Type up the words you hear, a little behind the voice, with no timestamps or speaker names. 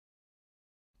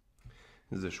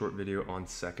This is a short video on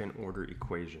second order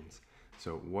equations.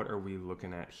 So what are we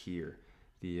looking at here?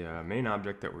 The main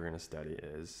object that we're going to study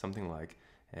is something like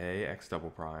ax double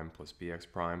prime plus bx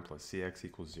prime plus cx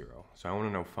equals 0. So I want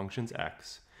to know functions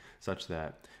x such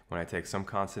that when I take some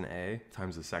constant a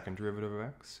times the second derivative of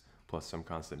x plus some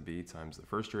constant b times the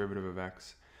first derivative of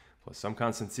x plus some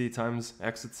constant c times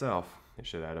x itself, it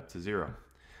should add up to 0.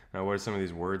 Now what do some of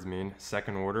these words mean?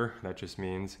 Second order, that just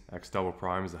means x double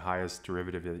prime is the highest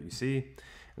derivative that you see.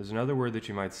 There's another word that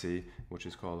you might see which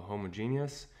is called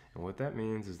homogeneous, and what that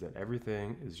means is that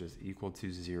everything is just equal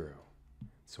to 0.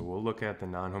 So we'll look at the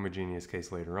non-homogeneous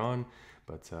case later on,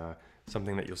 but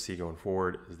something that you'll see going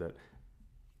forward is that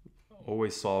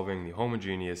always solving the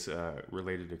homogeneous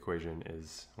related equation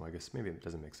is, well, I guess maybe it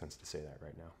doesn't make sense to say that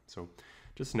right now. So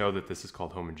just know that this is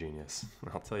called homogeneous.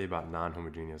 I'll tell you about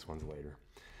non-homogeneous ones later.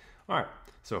 All right,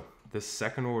 so this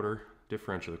second order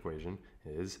differential equation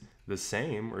is the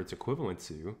same, or it's equivalent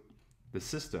to, the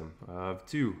system of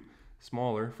two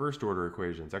smaller first order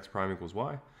equations. X prime equals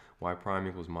y prime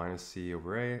equals minus c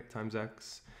over a times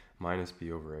x minus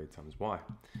b over a times y.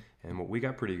 And what we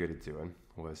got pretty good at doing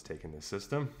was taking this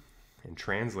system and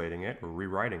translating it or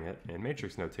rewriting it in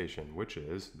matrix notation, which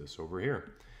is this over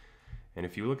here. And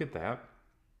if you look at that,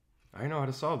 I know how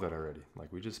to solve that already.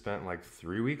 Like, we just spent like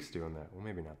 3 weeks doing that. Well,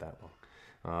 maybe not that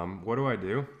long. What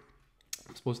do?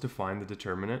 I'm supposed to find the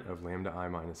determinant of lambda I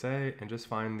minus a and just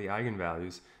find the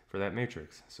eigenvalues for that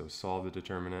matrix. So solve the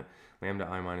determinant lambda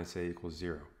I minus a equals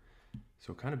 0.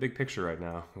 So kind of big picture right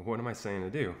now. What am I saying to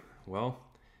do? Well,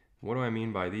 what do I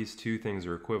mean by these two things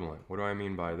are equivalent? What do I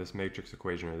mean by this matrix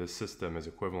equation or this system is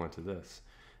equivalent to this?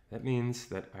 That means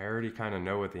that I already kind of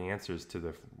know what the answers to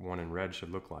the one in red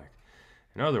should look like.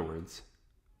 In other words,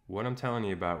 what I'm telling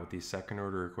you about with these second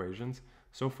order equations,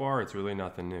 so far it's really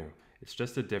nothing new. It's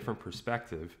just a different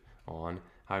perspective on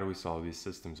how do we solve these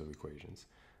systems of equations.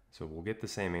 So we'll get the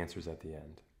same answers at the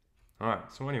end. All right,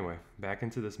 so anyway, back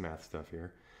into this math stuff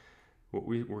here. What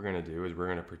we're going to do is we're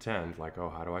going to pretend like, oh,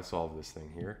 how do I solve this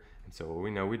thing here? And so what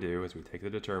we know we do is we take the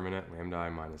determinant lambda I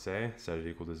minus a, set it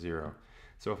equal to 0.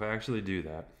 So if I actually do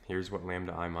that, here's what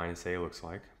lambda I minus a looks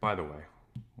like. By the way,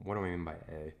 what do I mean by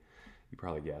a? You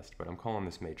probably guessed, but I'm calling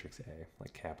this matrix A,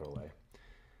 like capital A.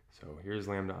 So here's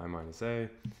lambda I minus a,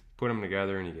 put them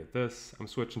together and you get this. I'm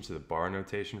switching to the bar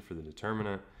notation for the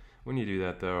determinant. When you do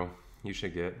that though, you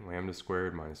should get lambda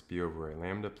squared minus b over a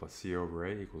lambda plus c over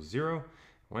a equals 0.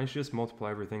 Why don't you just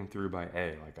multiply everything through by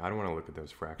a? Like, I don't want to look at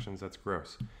those fractions, that's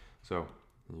gross. So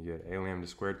you get a lambda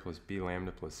squared plus b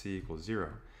lambda plus c equals 0.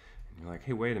 And you're like,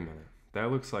 hey, wait a minute,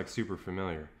 that looks like super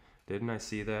familiar. Didn't I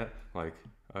see that like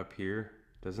up here?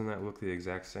 Doesn't that look the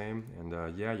exact same?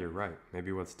 And yeah, you're right.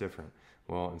 Maybe what's different?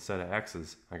 Well, instead of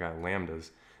x's, I got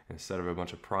lambdas. And instead of a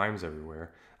bunch of primes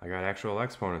everywhere, I got actual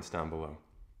exponents down below.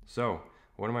 So,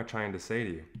 what am I trying to say to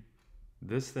you?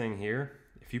 This thing here,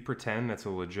 if you pretend that's a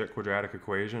legit quadratic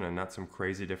equation and not some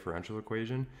crazy differential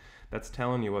equation, that's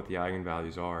telling you what the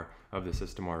eigenvalues are of the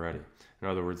system already. In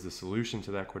other words, the solution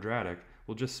to that quadratic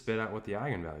will just spit out what the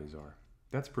eigenvalues are.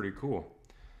 That's pretty cool.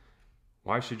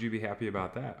 Why should you be happy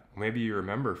about that? Maybe you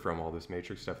remember from all this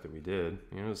matrix stuff that we did,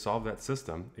 to solve that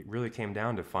system, it really came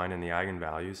down to finding the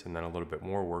eigenvalues and then a little bit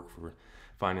more work for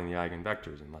finding the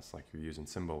eigenvectors, unless like you're using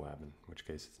Symbolab, in which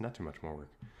case it's not too much more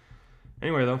work.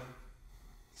 Anyway though,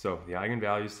 so the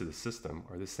eigenvalues to the system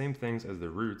are the same things as the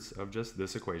roots of just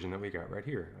this equation that we got right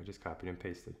here. I just copied and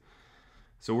pasted.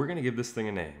 So we're going to give this thing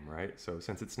a name, right? So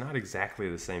since it's not exactly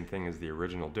the same thing as the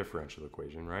original differential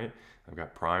equation, right? I've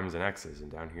got primes and x's,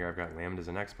 and down here I've got lambdas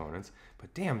and exponents,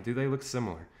 but damn, do they look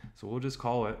similar? So we'll just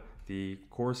call it the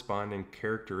corresponding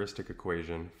characteristic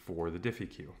equation for the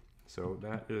diffie-q. So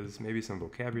that is maybe some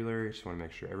vocabulary. I just want to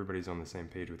make sure everybody's on the same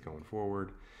page with going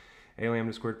forward. A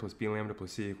lambda squared plus b lambda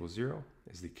plus c equals 0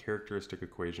 is the characteristic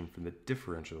equation for the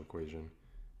differential equation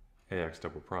ax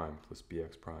double prime plus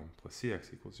bx prime plus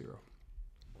cx equals 0.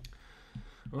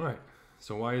 All right,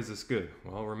 so why is this good?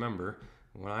 Well, remember,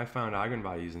 when I found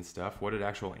eigenvalues and stuff, what did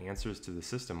actual answers to the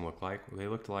system look like? Well, they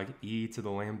looked like e to the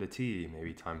lambda t,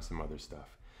 maybe times some other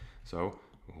stuff. So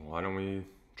why don't we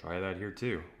try that here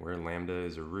too, where lambda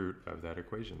is a root of that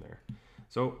equation there.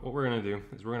 So what we're going to do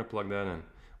is we're going to plug that in.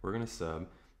 We're going to sub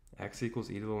x equals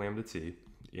e to the lambda t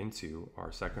into our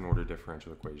second order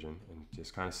differential equation and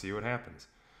just kind of see what happens.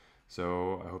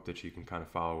 So I hope that you can kind of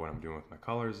follow what I'm doing with my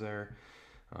colors there.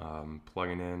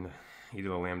 Plugging in e to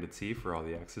the lambda t for all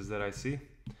the x's that I see.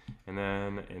 And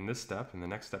then in this step, in the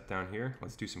next step down here,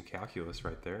 let's do some calculus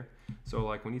right there. So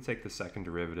like when you take the second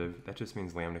derivative, that just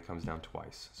means lambda comes down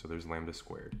twice. So there's lambda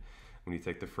squared. When you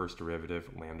take the first derivative,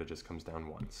 lambda just comes down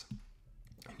once.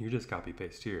 And you just copy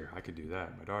paste here. I could do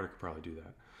that. My daughter could probably do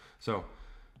that. So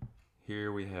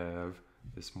here we have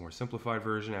this more simplified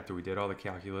version after we did all the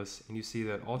calculus, and you see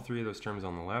that all three of those terms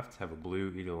on the left have a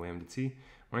blue e to the lambda t.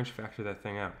 Why don't you factor that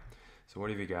thing out? So what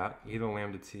have you got? E to the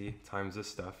lambda t times this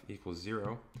stuff equals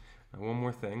 0. Now one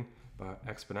more thing about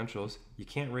exponentials, you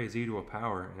can't raise e to a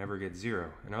power and ever get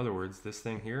 0. In other words, this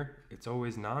thing here, it's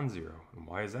always non-zero. And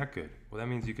why is that good? Well, that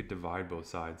means you could divide both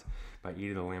sides by e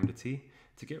to the lambda t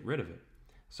to get rid of it.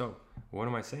 So what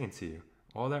am I saying to you?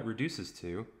 All that reduces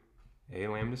to a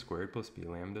lambda squared plus b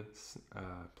lambda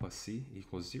plus c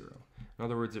equals 0. In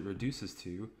other words, it reduces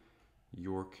to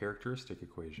your characteristic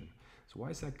equation. So why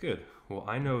is that good? Well,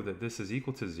 I know that this is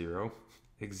equal to 0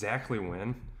 exactly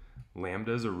when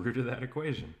lambda is a root of that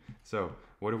equation. So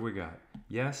what have we got?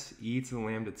 Yes, e to the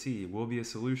lambda t will be a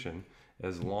solution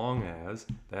as long as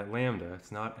that lambda,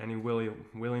 it's not any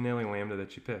willy-nilly lambda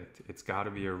that you picked. It's got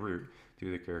to be a root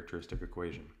through the characteristic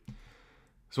equation.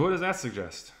 So what does that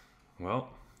suggest? Well,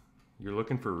 you're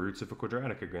looking for roots of a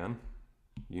quadratic again.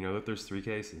 You know that there's three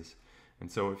cases.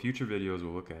 And so what future videos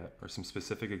we'll look at are some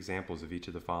specific examples of each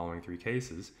of the following three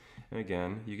cases. And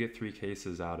again, you get three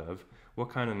cases out of what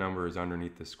kind of number is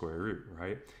underneath the square root,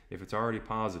 right? If it's already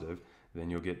positive, then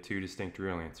you'll get two distinct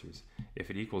real answers. If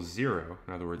it equals 0,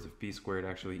 in other words, if b squared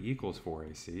actually equals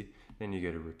 4ac, then you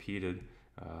get a repeated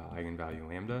eigenvalue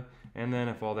lambda. And then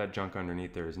if all that junk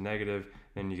underneath there is negative,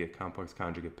 then you get complex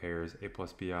conjugate pairs, a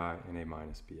plus bi and a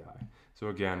minus bi. So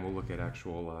again, we'll look at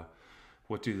actual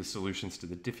what do the solutions to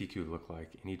the diffie cube look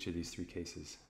like in each of these three cases.